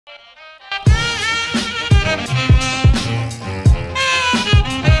What's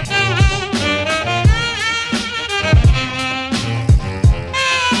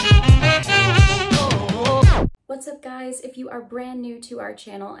up guys? If you are brand new to our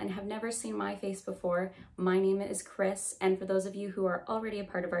channel and have never seen my face before, my name is Kris, and for those of you who are already a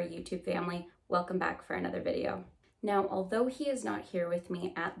part of our YouTube family, welcome back for another video. Now, although he is not here with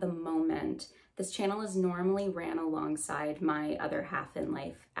me at the moment, this channel is normally ran alongside my other half in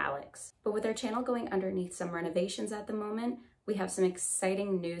life, Alex. But with our channel going underneath some renovations at the moment, we have some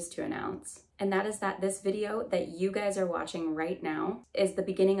exciting news to announce. And that is that this video that you guys are watching right now is the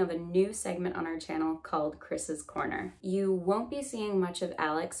beginning of a new segment on our channel called Kris's Corner. You won't be seeing much of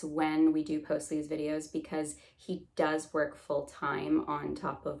Alex when we do post these videos because he does work full time on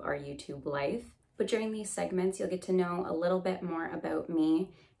top of our YouTube life. But during these segments, you'll get to know a little bit more about me,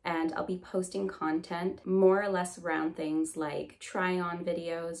 and I'll be posting content more or less around things like try-on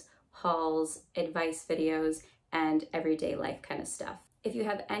videos, hauls, advice videos, and everyday life kind of stuff. If you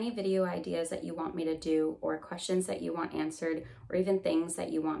have any video ideas that you want me to do, or questions that you want answered, or even things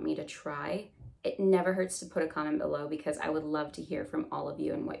that you want me to try, it never hurts to put a comment below because I would love to hear from all of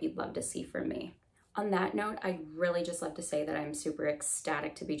you and what you'd love to see from me. On that note, I'd really just love to say that I'm super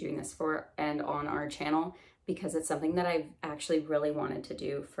ecstatic to be doing this for and on our channel because it's something that I've actually really wanted to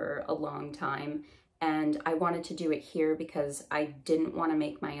do for a long time. And I wanted to do it here because I didn't want to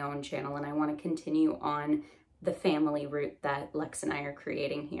make my own channel, and I want to continue on the family route that Lex and I are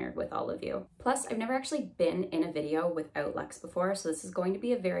creating here with all of you. Plus, I've never actually been in a video without Lex before, so this is going to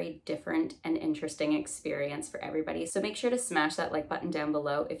be a very different and interesting experience for everybody. So make sure to smash that like button down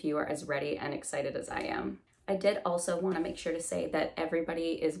below if you are as ready and excited as I am. I did also want to make sure to say that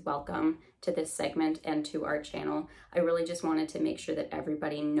everybody is welcome to this segment and to our channel. I really just wanted to make sure that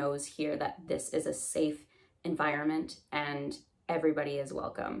everybody knows here that this is a safe environment and everybody is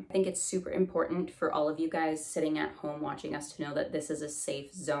welcome. I think it's super important for all of you guys sitting at home watching us to know that this is a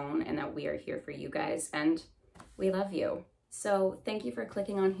safe zone and that we are here for you guys and we love you. So thank you for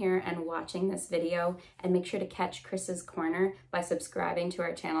clicking on here and watching this video, and make sure to catch Kris's Corner by subscribing to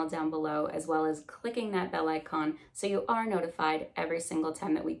our channel down below, as well as clicking that bell icon so you are notified every single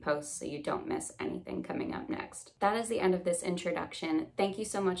time that we post so you don't miss anything coming up next. That is the end of this introduction. Thank you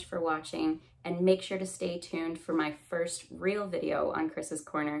so much for watching, and make sure to stay tuned for my first real video on Kris's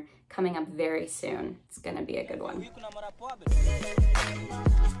Corner coming up very soon. It's gonna be a good one.